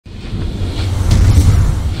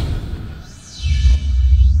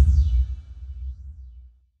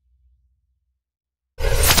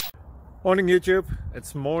Morning YouTube,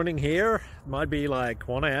 it's morning here. It might be like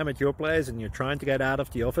 1 a.m. at your place and you're trying to get out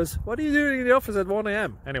of the office. What are you doing in the office at 1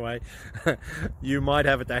 a.m.? Anyway, you might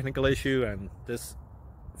have a technical issue and this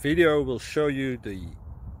video will show you the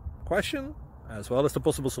question as well as the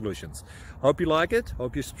possible solutions. Hope you like it,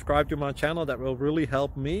 hope you subscribe to my channel. That will really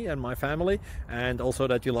help me and my family, and also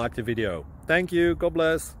that you like the video. Thank you, God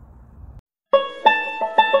bless.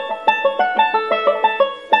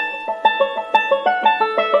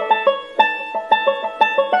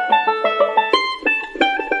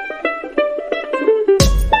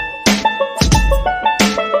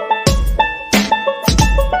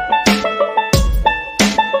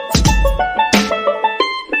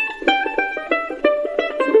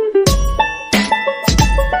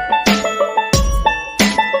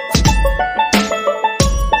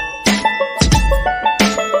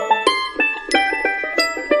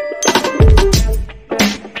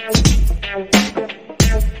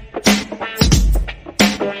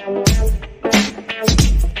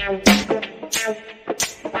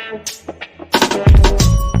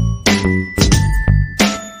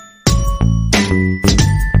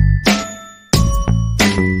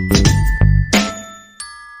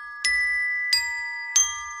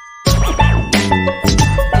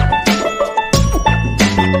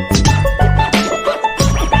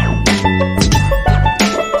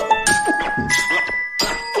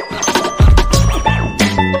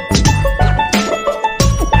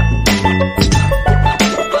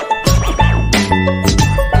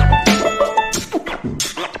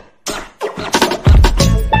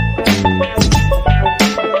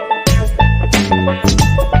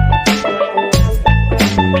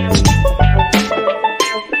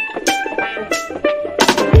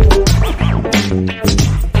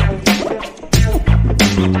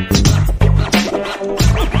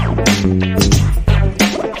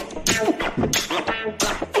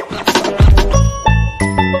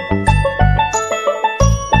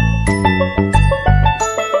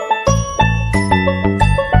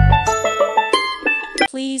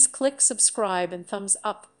 Please click subscribe and thumbs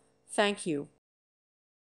up. Thank you.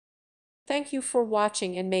 Thank you for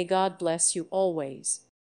watching, and may God bless you always.